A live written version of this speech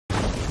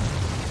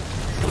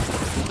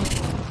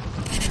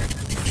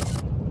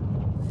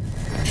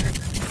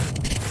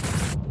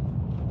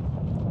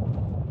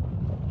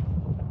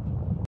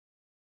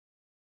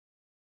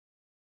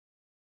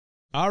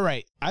All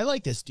right. I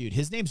like this dude.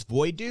 His name's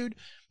Void Dude.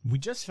 We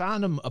just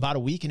found him about a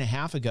week and a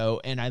half ago,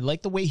 and I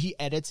like the way he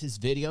edits his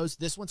videos.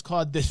 This one's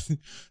called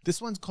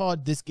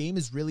This Game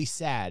Is Really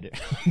Sad.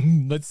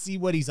 Let's see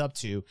what he's up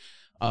to.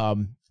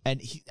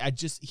 And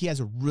he has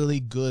a really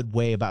good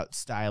way about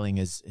styling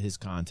his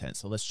content.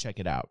 So let's check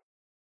it out.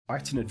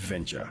 Quite an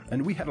adventure,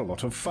 and we had a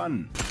lot of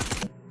fun.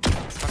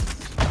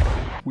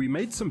 We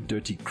made some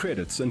dirty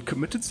credits and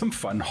committed some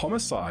fun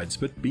homicides,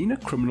 but being a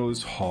criminal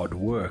is hard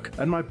work,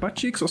 and my butt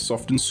cheeks are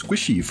soft and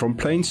squishy from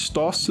playing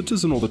Star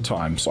Citizen all the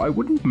time, so I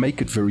wouldn't make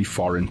it very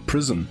far in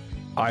prison.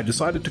 I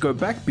decided to go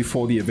back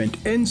before the event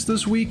ends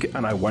this week,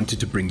 and I wanted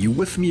to bring you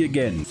with me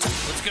again.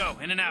 Let's go,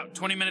 in and out,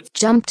 20 minutes.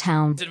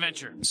 Jumptown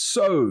Adventure.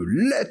 So,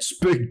 let's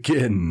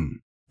begin!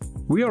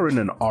 We are in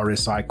an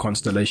RSI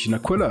constellation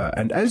Aquila,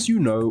 and as you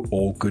know,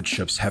 all good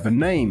ships have a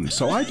name,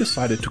 so I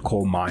decided to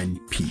call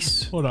mine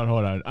Peace. Hold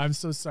on. I'm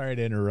so sorry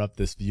to interrupt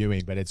this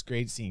viewing, but it's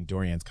great seeing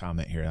Dorian's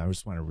comment here. I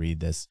just want to read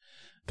this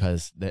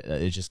because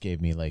it just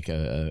gave me like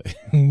a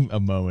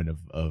moment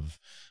of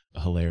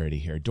hilarity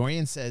here.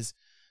 Dorian says,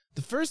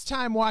 "The first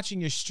time watching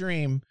your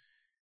stream,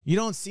 you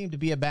don't seem to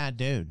be a bad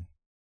dude.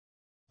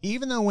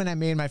 Even though when I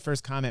made my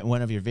first comment in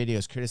one of your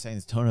videos criticizing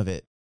the tone of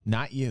it,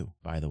 not you,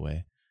 by the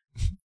way,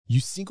 you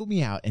singled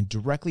me out and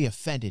directly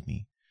offended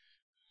me.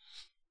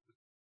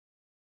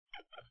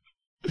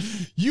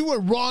 You were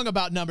wrong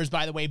about numbers,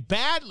 by the way,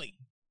 badly.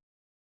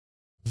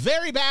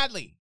 Very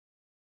badly.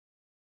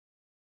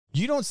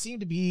 You don't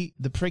seem to be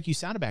the prick you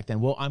sounded back then.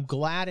 Well, I'm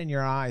glad in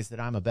your eyes that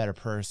I'm a better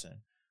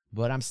person,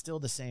 but I'm still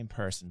the same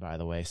person, by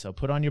the way. So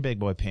put on your big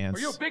boy pants."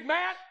 Are you a big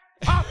man?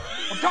 Huh?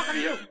 I'm talking to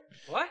you.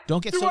 What?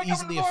 Don't get so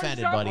easily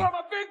offended, buddy.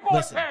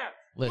 Listen,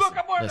 Look,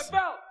 I'm wearing the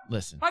belt.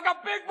 Listen. I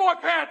got big boy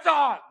pants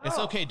on. It's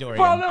okay, Dorian.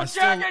 For a little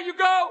jacket, you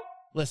go.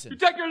 Listen. You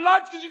take your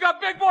lunch because you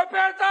got big boy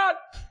pants on.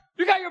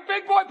 You got your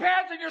big boy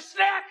pants and your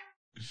snack.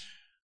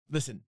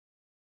 Listen.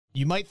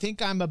 You might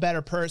think I'm a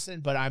better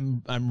person, but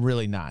I'm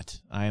really not.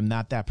 I am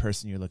not that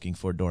person you're looking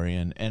for,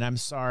 Dorian. And I'm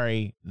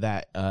sorry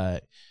that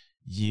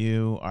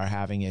you are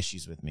having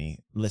issues with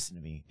me. Listen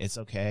to me. It's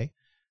okay.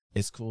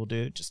 It's cool,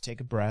 dude. Just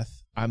take a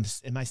breath. Am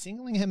I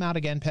singling him out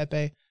again,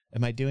 Pepe?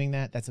 Am I doing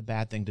that? That's a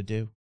bad thing to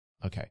do.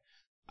 Okay.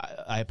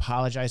 I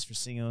apologize for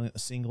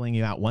singling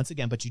you out once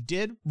again, but you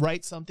did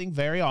write something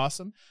very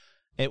awesome.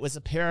 It was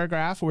a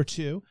paragraph or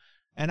two,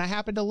 and I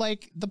happen to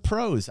like the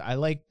prose. I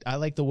like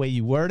the way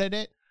you worded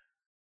it.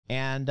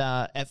 And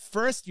at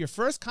first, your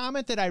first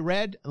comment that I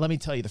read, let me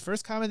tell you, the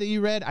first comment that you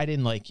read, I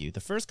didn't like you.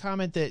 The first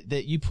comment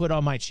that you put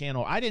on my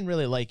channel, I didn't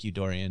really like you,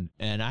 Dorian.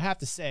 And I have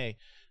to say,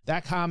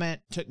 that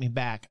comment took me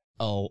back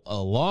a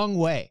long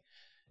way.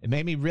 It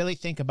made me really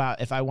think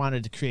about if I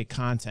wanted to create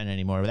content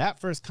anymore. That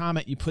first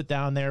comment you put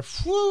down there,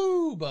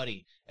 whoo,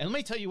 buddy. And let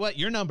me tell you what,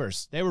 your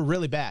numbers, they were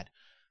really bad.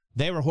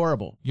 They were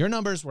horrible. Your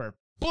numbers were,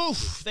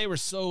 boof, they were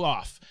so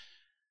off.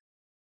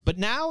 But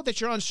now that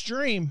you're on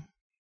stream,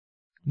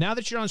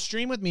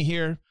 with me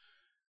here,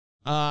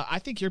 I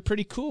think you're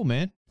pretty cool,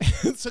 man.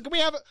 So can we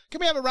have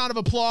a round of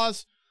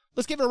applause?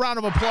 Let's give a round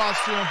of applause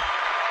to him.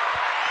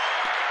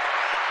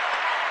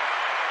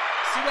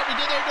 See what we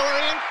did there,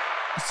 Dorian?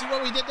 You see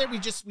what we did there?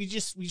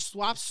 We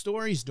swapped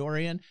stories,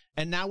 Dorian,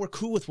 and now we're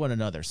cool with one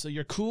another. So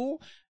you're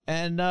cool,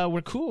 and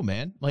we're cool,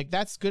 man. Like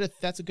that's good.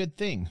 That's a good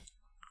thing.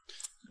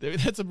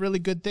 That's a really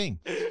good thing.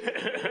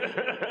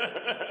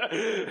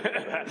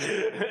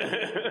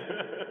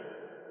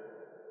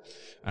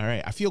 All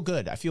right, I feel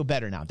good. I feel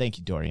better now. Thank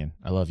you, Dorian.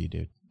 I love you,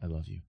 dude. I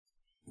love you.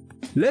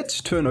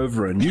 Let's turn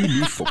over a new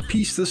leaf for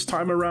Peace this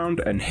time around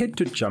and head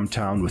to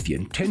Jumptown with the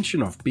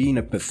intention of being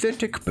a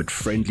pathetic but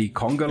friendly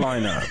conga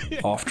liner.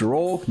 After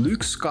all, Luke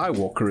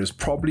Skywalker is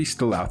probably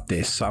still out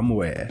there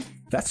somewhere.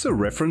 That's a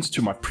reference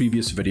to my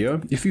previous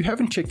video. If you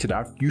haven't checked it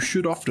out, you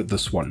should after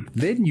this one.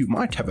 Then you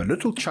might have a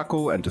little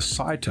chuckle and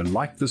decide to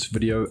like this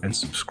video and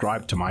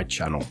subscribe to my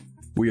channel.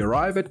 We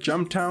arrive at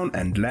Jumptown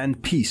and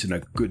land Peace in a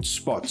good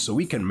spot so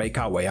we can make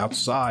our way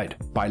outside.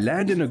 By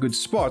land in a good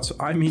spot,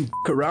 I mean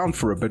around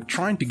for a bit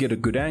trying to get a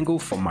good angle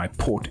from my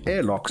port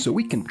airlock so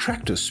we can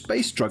tractor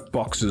space drug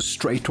boxes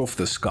straight off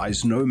this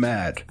guy's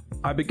Nomad.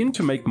 I begin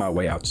to make my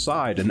way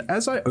outside, and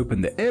as I open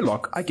the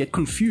airlock, I get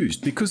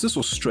confused because this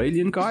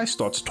Australian guy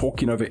starts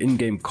talking over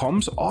in-game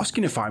comms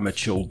asking if I'm a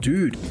chill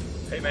dude.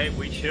 Hey mate,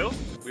 we chill?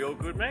 We all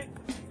good, mate?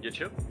 You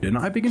chill? Then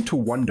I begin to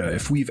wonder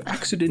if we've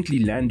accidentally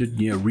landed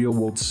near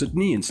real-world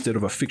Sydney instead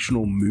of a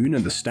fictional moon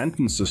in the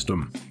Stanton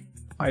system.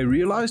 I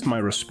realized my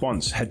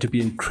response had to be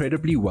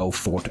incredibly well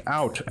thought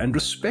out and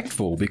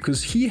respectful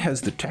because he has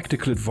the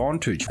tactical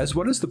advantage as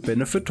well as the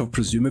benefit of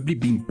presumably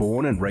being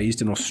born and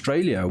raised in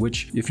Australia,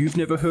 which, if you've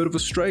never heard of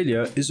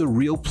Australia, is a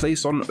real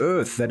place on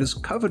Earth that is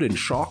covered in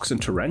sharks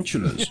and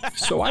tarantulas.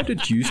 So I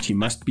deduced he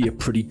must be a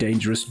pretty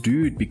dangerous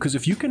dude, because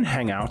if you can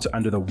hang out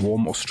under the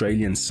warm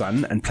Australian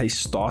sun and play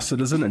Star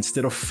Citizen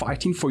instead of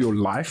fighting for your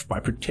life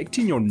by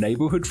protecting your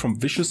neighborhood from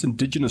vicious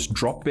indigenous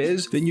drop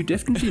bears, then you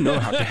definitely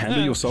know how to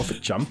handle yourself at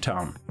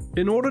Jumptown.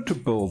 In order to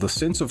build a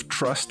sense of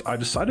trust, I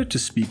decided to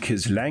speak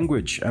his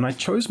language, and I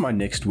chose my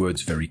next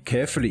words very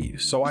carefully.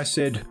 So I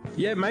said,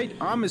 "Yeah mate,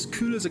 I'm as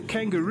cool as a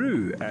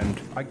kangaroo,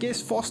 and I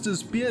guess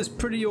Foster's beer's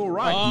pretty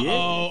alright, yeah?"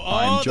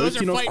 I'm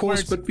joking of course,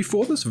 words. But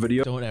before this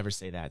video... Don't ever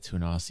say that to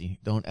an Aussie.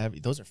 Don't ever.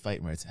 Those are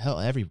fighting words. Hell,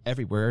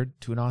 every word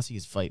to an Aussie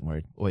is fighting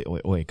word. Oi, oi,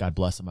 oi. God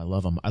bless them. I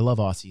love them. I love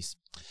Aussies.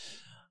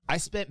 I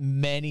spent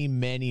many,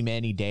 many,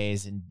 many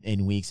days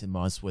and weeks and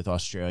months with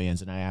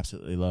Australians, and I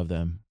absolutely love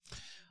them.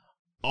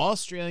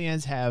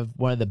 Australians have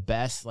one of the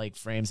best like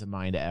frames of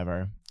mind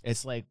ever.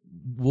 It's like,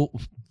 we'll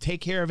take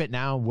care of it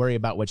now, worry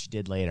about what you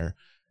did later.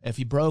 If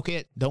you broke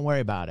it, don't worry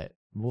about it.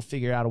 We'll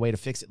figure out a way to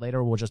fix it later,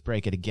 or we'll just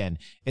break it again.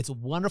 It's a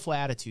wonderful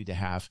attitude to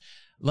have.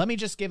 Let me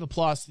just give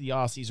applause to the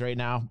Aussies right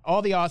now.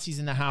 All the Aussies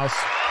in the house,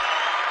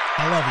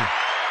 I love you.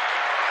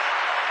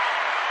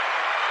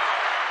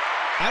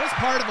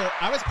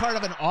 I was part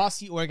of an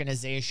Aussie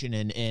organization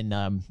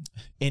in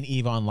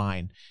EVE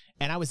Online,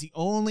 and I was the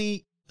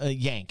only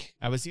Yank.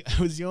 I was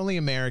the only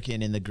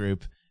American in the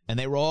group, and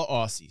they were all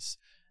Aussies.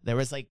 There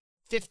was like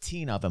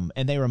 15 of them,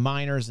 and they were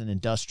miners and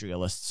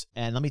industrialists.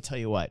 And let me tell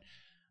you what,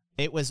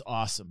 it was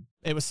awesome.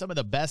 It was some of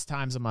the best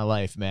times of my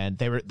life, man.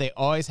 They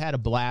always had a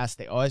blast.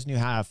 They always knew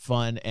how to have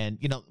fun. And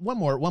you know, one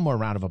more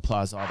round of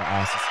applause to all the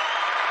Aussies.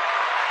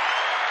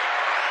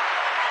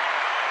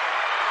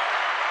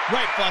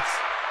 Right,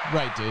 Futz.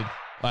 Right, dude.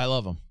 I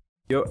love them.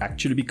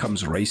 Actually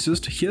becomes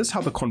racist. Here's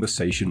how the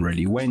conversation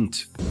really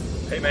went.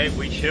 Hey mate,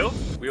 we chill?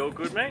 We all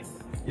good, mate?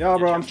 Yeah,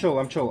 bro, I'm chill.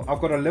 I've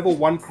got a level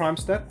 1 crime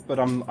stat, but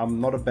I'm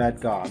not a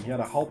bad guy. I'm here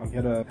to help. I'm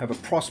here to have a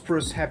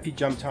prosperous, happy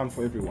Jumptown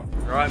for everyone.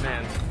 Right,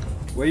 man.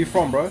 Where you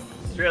from, bro?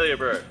 Australia,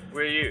 bro.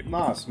 Where are you?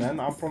 Nice, man.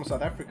 I'm from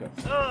South Africa.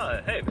 Oh,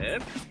 hey,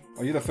 man.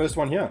 Are you the first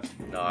one here?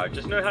 No, I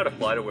just know how to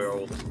fly to where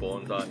all the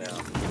spawns are now.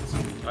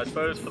 I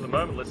suppose for the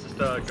moment, let's just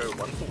go 1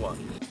 for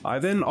 1. I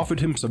then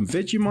offered him some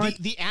Vegemite.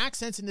 The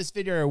accents in this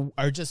video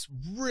are just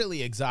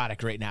really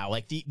exotic right now.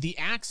 Like the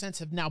accents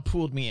have now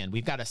pulled me in.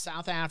 We've got a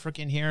South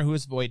African here who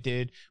is Void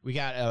Dude. We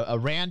got a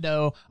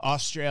rando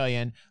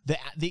Australian.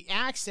 The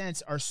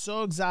accents are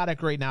so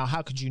exotic right now.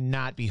 How could you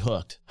not be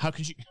hooked? How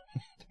could you?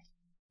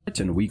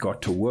 And we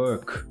got to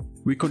work.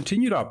 We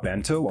continued our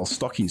banter while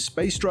stocking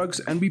space drugs,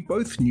 and we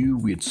both knew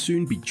we'd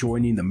soon be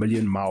joining the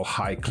Million Mile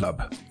High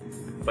Club.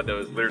 But there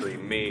was literally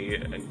me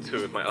and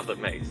 2 of my other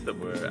mates that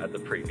were at the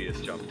previous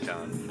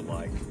Jumptown for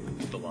like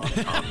the last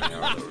half an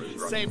hour that was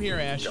running. Same here,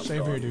 Ash.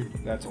 Same here, dude.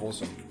 That's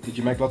awesome. Did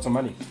you make lots of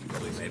money?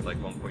 Probably made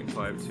like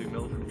 1.52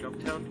 mil from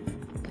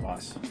Jumptown.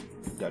 Nice.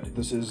 Yeah, dude,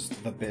 this is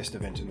the best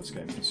event in this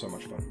game. It's so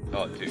much fun.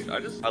 Oh, dude,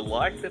 I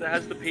like that it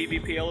has the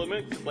PvP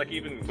element. Cause like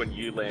even when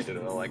you landed,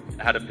 I like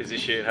had a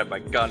position, had my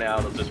gun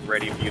out, I was just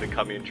ready for you to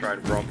come in, try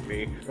and romp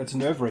me. It's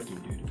nerve-wracking,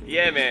 dude.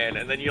 Yeah, man.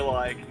 And then you're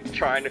like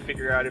trying to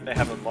figure out if they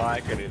have a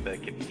mic and if they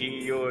can hear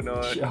you or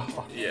not. Yeah,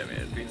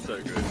 man. It's been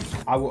so good.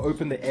 I will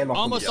open the airlock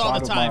almost all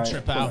the time,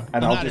 Trip Out,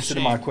 and I'll just sit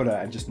in my Quita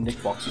and just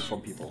nick boxes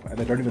from people, and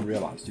they don't even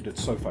realize, dude.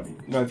 It's so funny.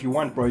 You know, if you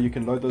want, bro, you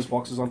can load those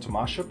boxes onto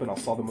my ship, and I'll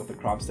sell them with the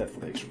crime stat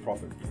for the extra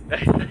profit.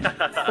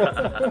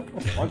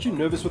 Aren't you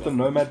nervous with the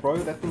Nomad, bro?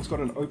 That thing's got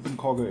an open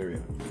cargo area.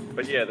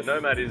 But yeah, the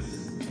Nomad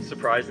is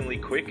surprisingly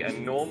quick,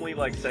 and normally,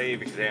 like, say,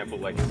 for example,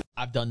 like...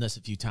 I've done this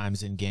a few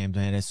times in game,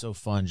 man. It's so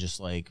fun just,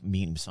 like,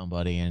 meeting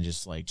somebody and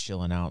just, like,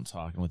 chilling out and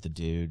talking with the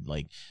dude.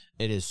 Like,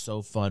 it is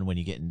so fun when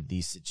you get into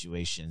these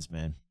situations,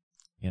 man.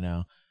 You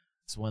know?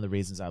 It's one of the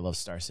reasons I love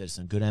Star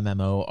Citizen. Good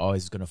MMO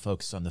always going to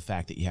focus on the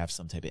fact that you have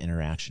some type of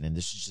interaction, and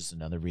this is just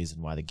another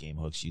reason why the game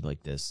hooks you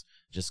like this.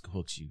 Just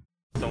hooks you.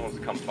 Someone's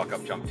come fuck up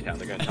Jumptown.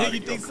 They're going to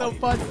you think so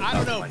fun? I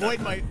don't know. Void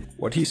might.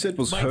 What he said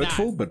was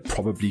hurtful, but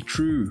probably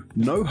true.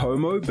 No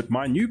homo, but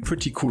my new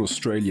pretty cool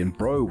Australian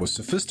bro was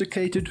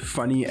sophisticated,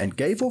 funny, and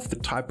gave off the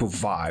type of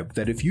vibe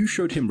that if you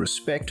showed him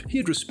respect,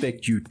 he'd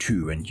respect you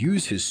too and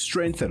use his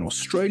strength and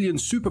Australian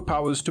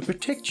superpowers to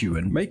protect you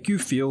and make you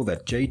feel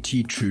that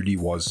JT truly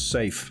was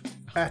safe.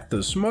 At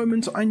this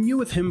moment, I knew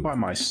with him by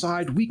my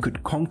side, we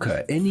could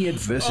conquer any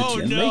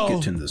adversity and make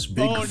it in this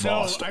big,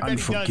 vast,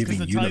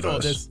 unforgiving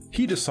universe.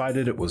 He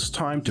decided it was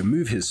time to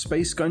move his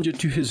space gunja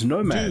to his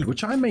Nomad,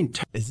 which I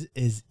maintain.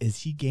 Is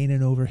he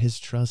gaining over his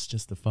trust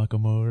just to fuck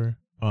him over?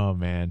 Oh,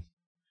 man.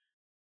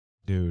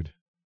 Dude.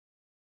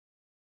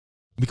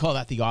 We call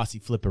that the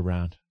Aussie flip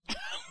around.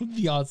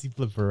 The Aussie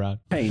flip around.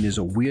 Pain is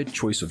a weird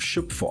choice of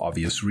ship for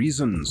obvious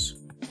reasons.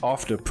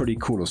 After pretty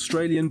cool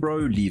Australian bro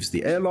leaves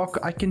the airlock,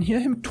 I can hear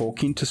him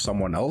talking to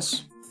someone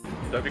else.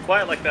 Don't be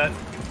quiet like that.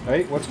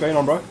 Hey, what's going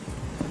on, bro?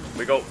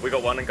 We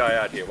got one guy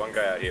out here,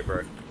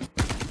 bro.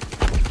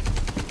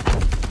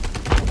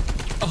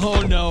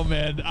 Oh no,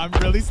 man. I'm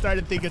really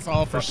starting to think it's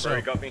all for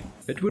show. Got me.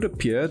 It would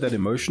appear that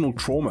emotional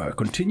trauma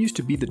continues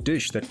to be the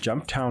dish that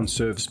Jumptown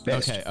serves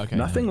best. Okay.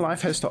 Nothing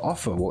life has to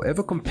offer will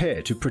ever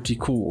compare to pretty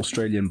cool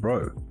Australian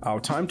bro. Our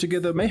time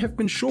together may have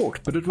been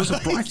short, but it was a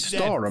bright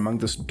star among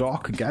this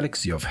dark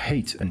galaxy of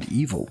hate and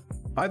evil.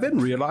 I then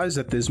realize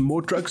that there's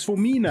more drugs for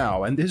me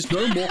now, and there's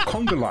no more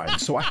conga line,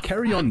 so I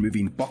carry on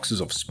moving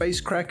boxes of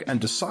space crack and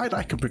decide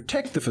I can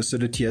protect the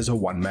facility as a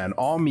one-man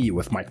army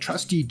with my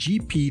trusty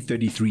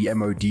GP-33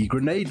 MOD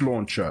grenade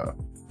launcher.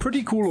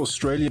 Pretty Cool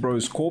Australian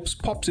Bro's corpse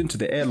pops into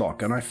the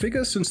airlock, and I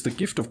figure since the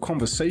gift of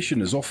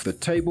conversation is off the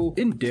table,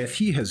 in death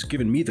he has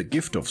given me the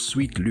gift of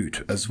sweet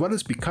loot, as well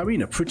as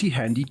becoming a pretty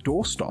handy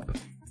doorstop.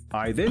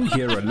 I then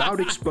hear a loud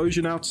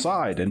explosion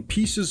outside, and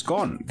peace is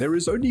gone. There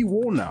is only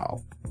war now.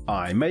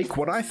 I make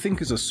what I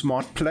think is a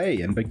smart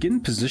play and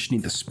begin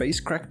positioning the space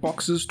crack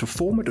boxes to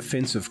form a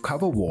defensive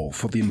cover wall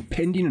for the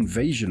impending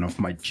invasion of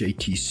my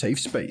JT safe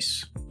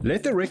space.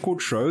 Let the record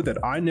show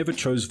that I never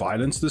chose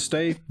violence this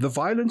day. The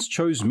violence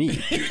chose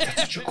me. Dude,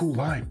 that's such a cool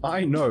line.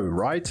 I know,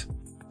 right?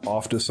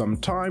 After some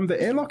time,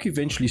 the airlock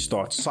eventually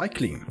starts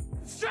cycling.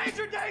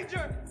 Stranger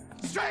danger!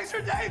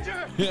 Stranger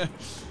danger! Yeah.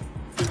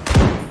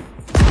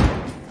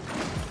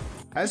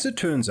 As it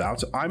turns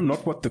out, I'm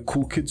not what the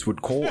cool kids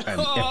would call an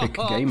epic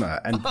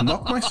gamer, and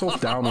knock myself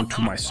down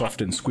onto my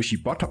soft and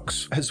squishy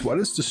buttocks, as well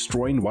as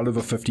destroying well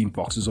over 15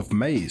 boxes of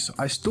maize.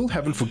 I still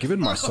haven't forgiven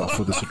myself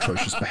for this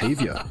atrocious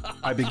behavior.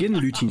 I begin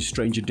looting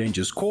Stranger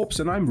Danger's corpse,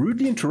 and I'm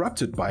rudely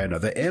interrupted by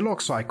another airlock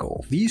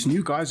cycle. These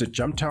new guys at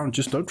Jumptown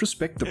just don't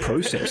respect the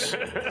process.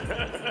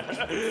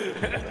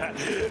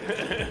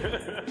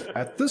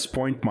 At this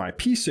point, my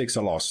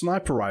P6LR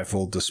sniper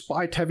rifle,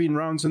 despite having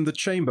rounds in the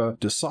chamber,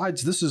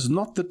 decides this is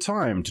not the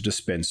time to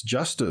dispense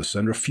justice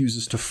and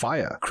refuses to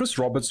fire. Chris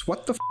Roberts,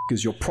 what the f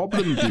is your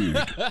problem, dude?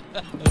 Oh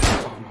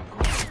my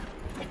God.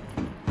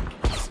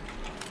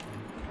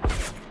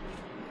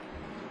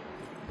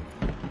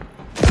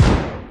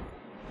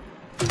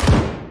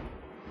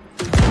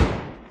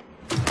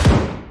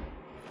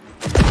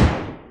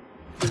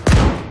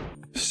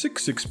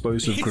 6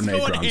 explosive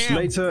grenade rounds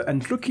later,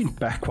 and looking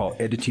back while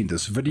editing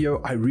this video,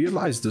 I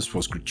realized this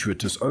was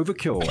gratuitous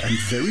overkill and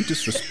very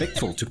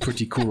disrespectful to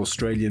Pretty Cool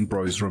Australian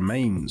Bro's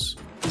remains.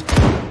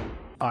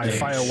 I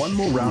fire one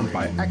more round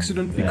by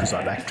accident because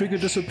I lack trigger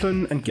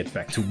discipline and get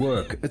back to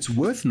work. It's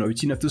worth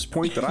noting at this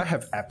point that I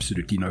have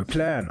absolutely no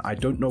plan. I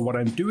don't know what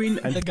I'm doing,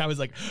 and the guy was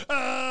like,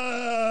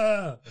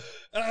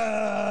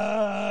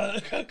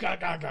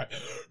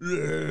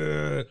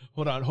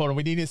 hold on.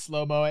 We need to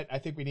slow-mo it. I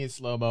think we need to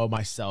slow-mo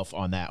myself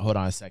on that. Hold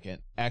on a second.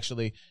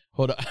 Actually,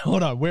 hold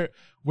on. Where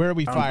are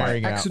we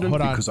firing by accident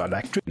out? Hold because I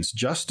lack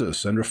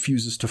justice and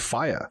refuses to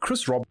fire.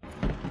 Chris Rob.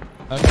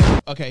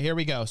 Okay, here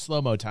we go.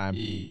 Slow-mo time.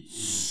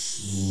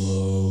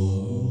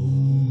 Slow-mo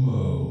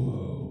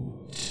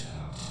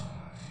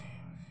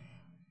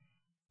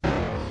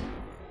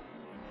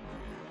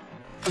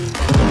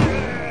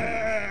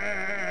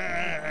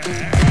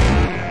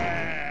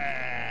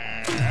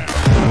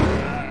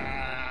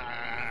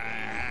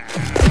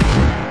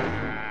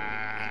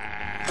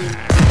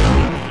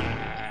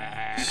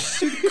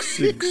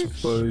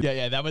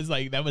Yeah, that was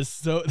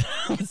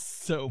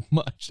so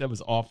much. That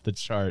was off the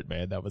chart,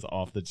 man. That was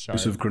off the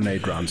chart. Of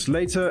grenade rounds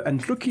later,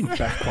 and looking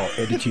back while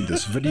editing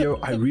this video,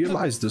 I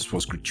realized this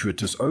was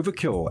gratuitous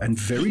overkill and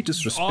very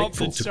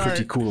disrespectful to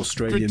Pretty Cool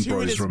Australian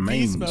Bro's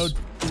remains.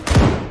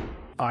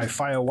 I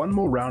fire one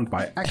more round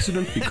by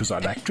accident because I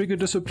lack trigger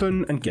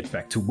discipline and get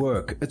back to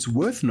work. It's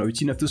worth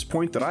noting at this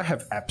point that I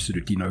have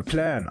absolutely no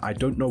plan. I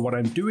don't know what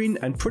I'm doing,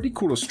 and Pretty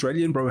Cool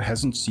Australian Bro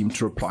hasn't seemed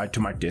to reply to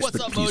my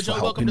desperate pleas for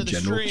help in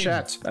general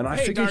chat, and I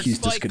figure he's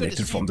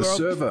disconnected from the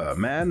server.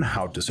 Man,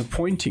 how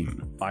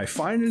disappointing. I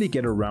finally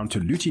get around to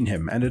looting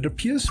him, and it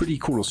appears Pretty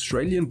Cool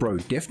Australian Bro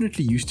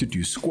definitely used to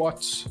do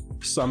squats.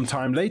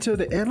 Sometime later,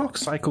 the airlock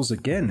cycles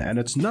again, and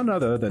it's none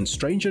other than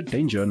Stranger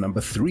Danger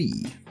number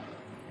 3.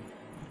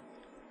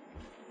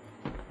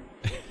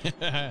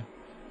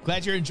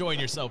 Glad you're enjoying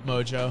yourself,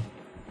 Mojo.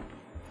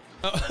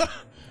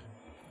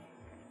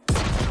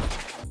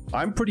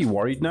 I'm pretty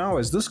worried now,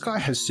 as this guy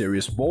has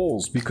serious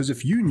balls, because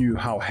if you knew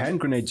how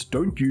hand grenades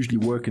don't usually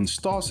work in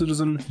Star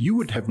Citizen, you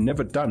would have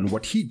never done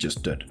what he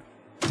just did.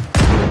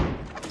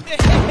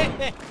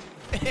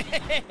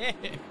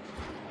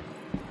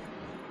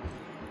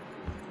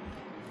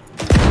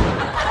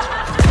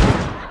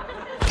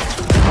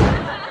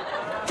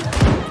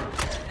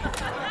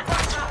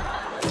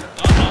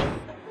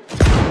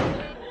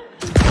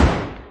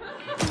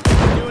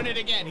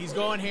 Again,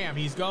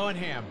 he's going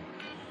ham.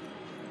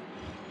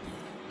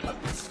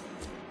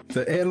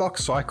 The airlock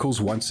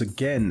cycles once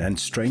again, and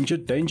Stranger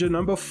Danger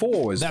number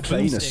 4 is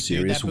playing a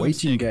serious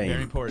waiting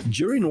game.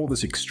 During all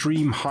this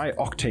extreme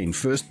high-octane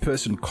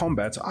first-person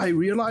combat, I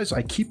realize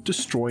I keep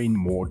destroying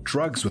more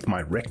drugs with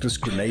my reckless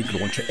grenade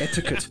launcher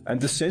etiquette, and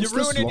the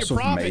senseless loss of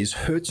maize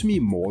hurts me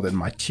more than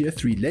my tier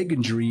 3 leg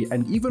injury,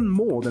 and even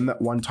more than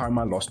that one time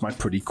I lost my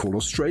Pretty Cool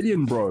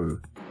Australian Bro.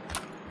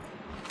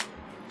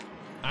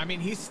 I mean,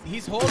 he's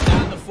holding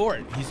down the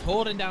fort. He's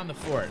holding down the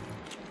fort.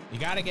 You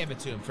gotta give it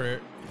to him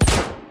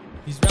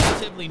he's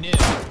relatively new.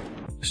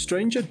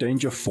 Stranger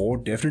Danger 4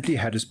 definitely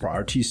had his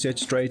priorities set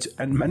straight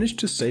and managed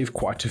to save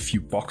quite a few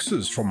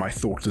boxes from my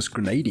thoughtless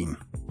grenading.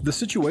 The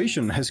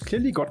situation has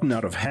clearly gotten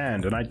out of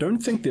hand, and I don't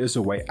think there's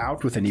a way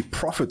out with any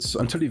profits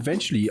until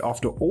eventually,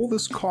 after all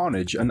this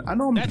carnage, an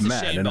unarmed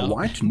man in a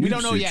white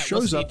nude suit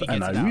shows up,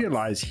 and I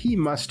realize he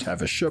must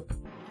have a ship.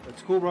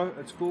 It's cool, bro.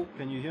 It's cool.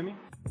 Can you hear me?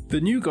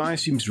 The new guy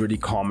seems really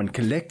calm and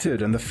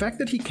collected, and the fact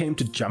that he came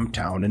to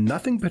Jumptown in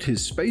nothing but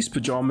his space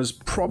pajamas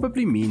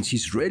probably means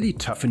he's really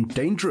tough and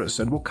dangerous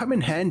and will come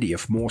in handy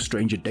if more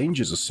stranger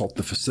dangers assault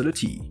the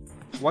facility.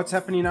 What's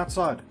happening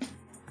outside?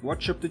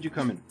 What ship did you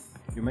come in?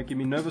 You're making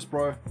me nervous,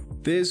 bro.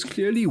 There's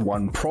clearly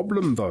one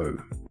problem though.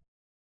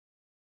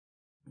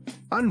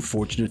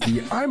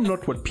 Unfortunately, I'm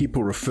not what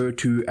people refer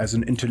to as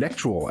an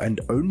intellectual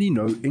and only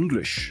know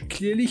English.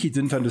 Clearly he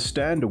didn't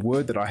understand a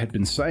word that I had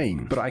been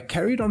saying, but I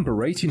carried on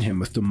berating him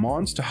with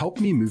demands to help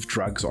me move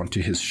drugs onto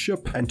his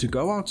ship and to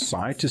go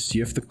outside to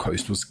see if the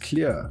coast was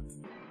clear.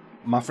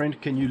 My friend,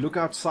 can you look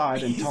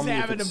outside and tell me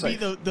if it's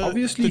safe?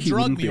 Obviously he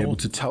wouldn't be able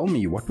to tell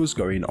me what was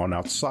going on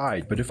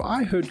outside, but if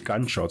I heard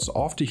gunshots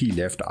after he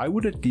left, I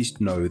would at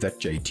least know that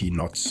JT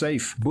not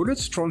safe.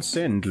 Bullets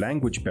transcend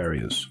language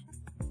barriers.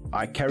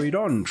 I carried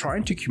on,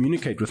 trying to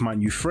communicate with my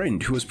new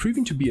friend, who was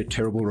proving to be a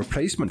terrible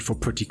replacement for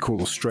pretty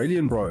cool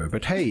Australian bro,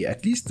 but hey,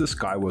 at least this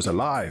guy was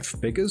alive.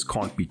 Beggars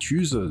can't be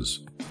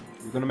choosers.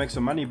 You're gonna make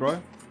some money,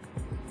 bro.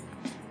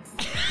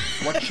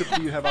 What ship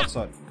do you have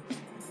outside?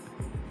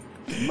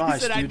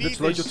 Nice, dude. Let's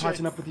load your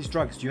Titan up with these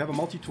drugs. Do you have a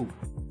multi-tool?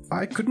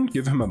 I couldn't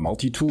give him a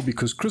multi-tool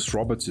because Chris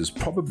Roberts is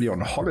probably on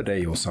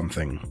holiday or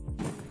something.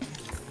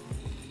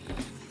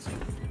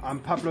 I'm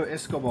Pablo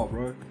Escobar,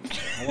 bro.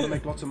 I want to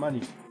make lots of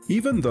money.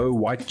 Even though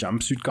White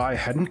Jumpsuit Guy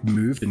hadn't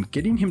moved and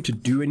getting him to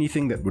do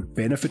anything that would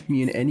benefit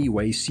me in any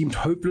way seemed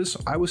hopeless,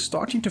 I was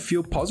starting to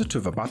feel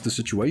positive about the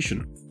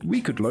situation.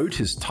 We could load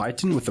his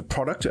Titan with the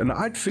product and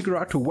I'd figure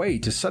out a way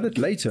to sell it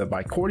later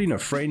by calling a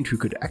friend who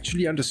could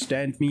actually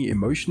understand me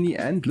emotionally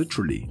and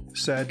literally.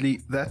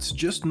 Sadly, that's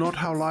just not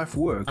how life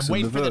works. I'm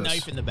waiting for the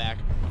knife in the back.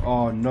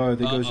 Oh no,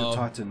 there goes your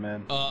Titan,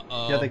 man.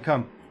 Here they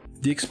come.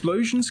 The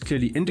explosions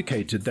clearly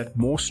indicated that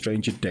more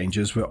stranger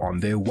dangers were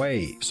on their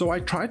way, so I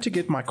tried to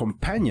get my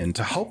companion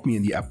to help me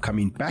in the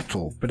upcoming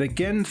battle, but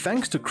again,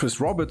 thanks to Chris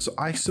Roberts,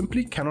 I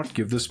simply cannot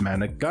give this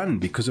man a gun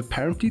because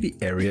apparently the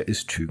area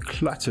is too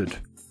cluttered.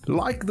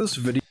 Like this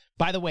video.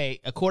 By the way,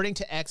 according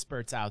to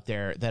experts out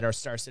there that are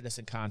Star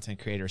Citizen content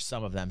creators,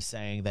 some of them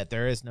saying that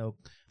there's no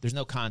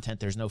content,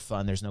 there's no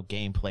fun, there's no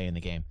gameplay in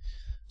the game.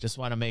 Just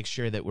want to make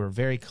sure that we're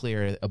very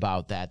clear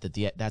about that,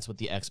 that's what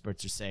the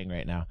experts are saying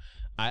right now.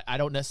 I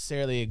don't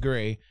necessarily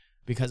agree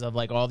because of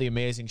like all the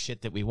amazing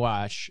shit that we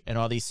watch and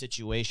all these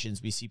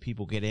situations we see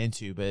people get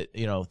into. But,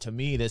 you know, to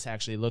me, this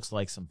actually looks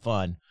like some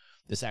fun.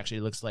 This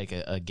actually looks like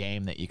a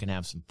game that you can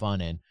have some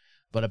fun in.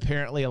 But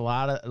apparently a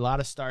lot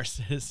of Star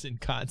Citizen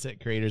content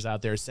creators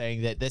out there are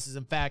saying that this is,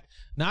 in fact,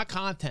 not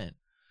content.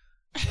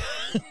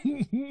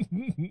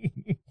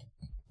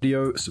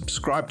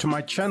 Subscribe to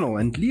my channel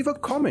and leave a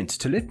comment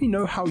to let me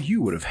know how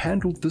you would have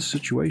handled this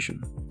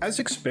situation. As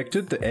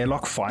expected, the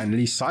airlock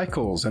finally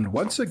cycles, and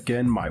once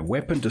again my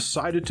weapon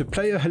decided to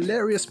play a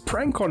hilarious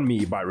prank on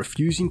me by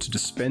refusing to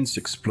dispense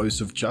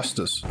explosive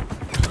justice.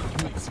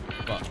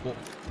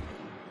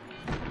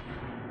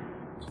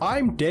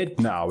 I'm dead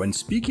now, and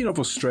speaking of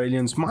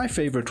Australians, my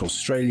favorite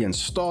Australian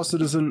Star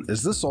Citizen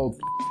is this old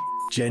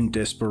Jen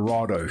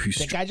Desperado, who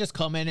the guy just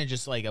come in and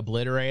just like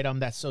obliterate him.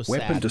 That's so sad.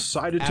 Weapon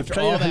decided to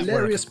play a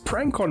hilarious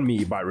prank on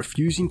me by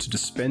refusing to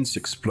dispense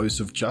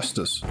explosive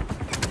justice.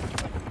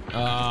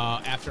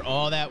 After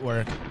all that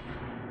work.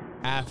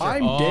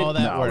 I'm dead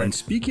now, and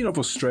speaking of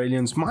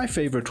Australians, my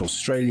favorite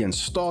Australian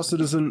Star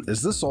Citizen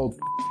is this old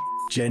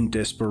Jen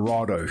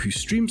Desperado, who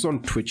streams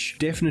on Twitch.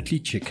 Definitely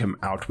check him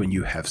out when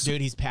you have some.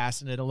 Dude, he's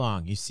passing it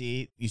along. You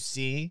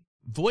see?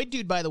 Void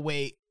Dude, by the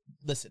way,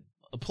 listen.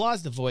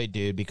 Applause to Void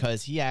Dude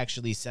because he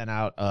actually sent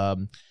out a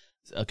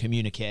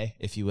communique,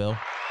 if you will.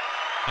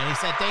 And he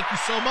said, thank you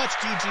so much,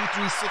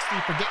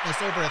 GG360, for getting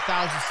us over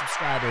 1,000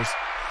 subscribers.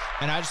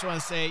 And I just want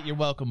to say, you're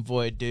welcome,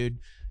 Void Dude.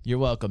 You're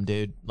welcome,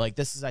 dude. Like,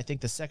 this is, I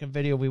think, the second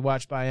video we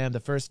watched by him.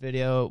 The first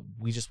video,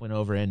 we just went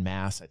over en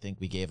masse. I think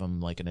we gave him,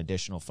 like, an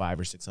additional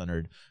 500 or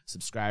 600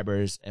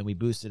 subscribers, and we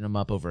boosted him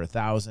up over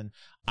 1,000.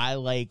 I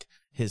like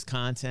his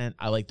content.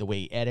 I like the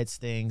way he edits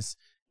things.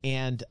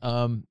 And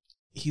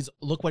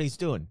look what he's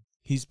doing.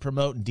 He's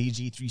promoting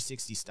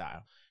DG360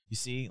 style. You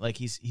see, like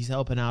he's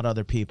helping out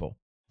other people,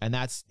 and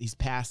he's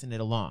passing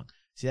it along.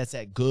 See, that's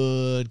that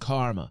good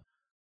karma.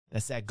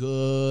 That's that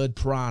good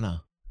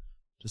prana.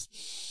 Just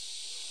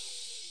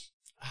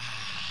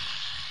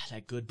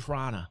that good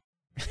prana.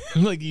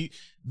 Like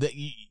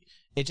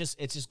it's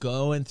just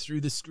going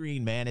through the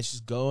screen, man. It's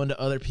just going to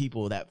other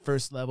people. That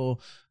first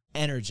level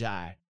energy,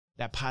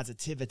 that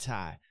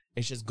positivity.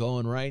 It's just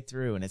going right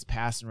through, and it's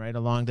passing right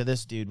along to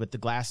this dude with the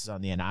glasses on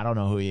the end. I don't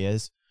know who he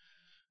is.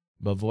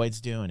 But Void's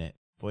doing it.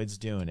 Void's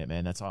doing it,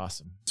 man. That's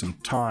awesome. Some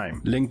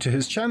time. Link to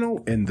his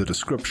channel in the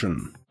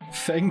description.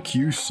 Thank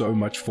you so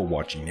much for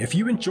watching. If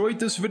you enjoyed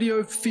this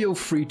video, feel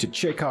free to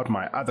check out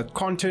my other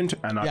content.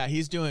 And yeah,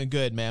 he's doing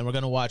good, man. We're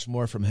gonna watch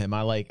more from him.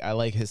 I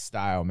like his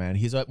style, man.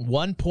 He's at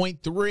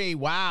 1.3.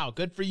 Wow,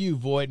 good for you,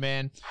 Void,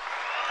 man.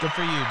 Good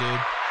for you, dude.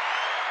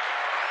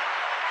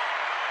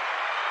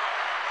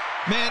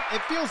 Man,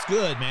 it feels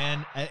good,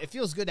 man. It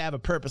feels good to have a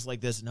purpose like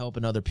this and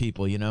helping other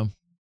people, you know?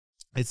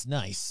 It's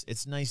nice.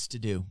 It's nice to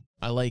do.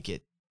 I like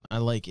it. I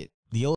like it. The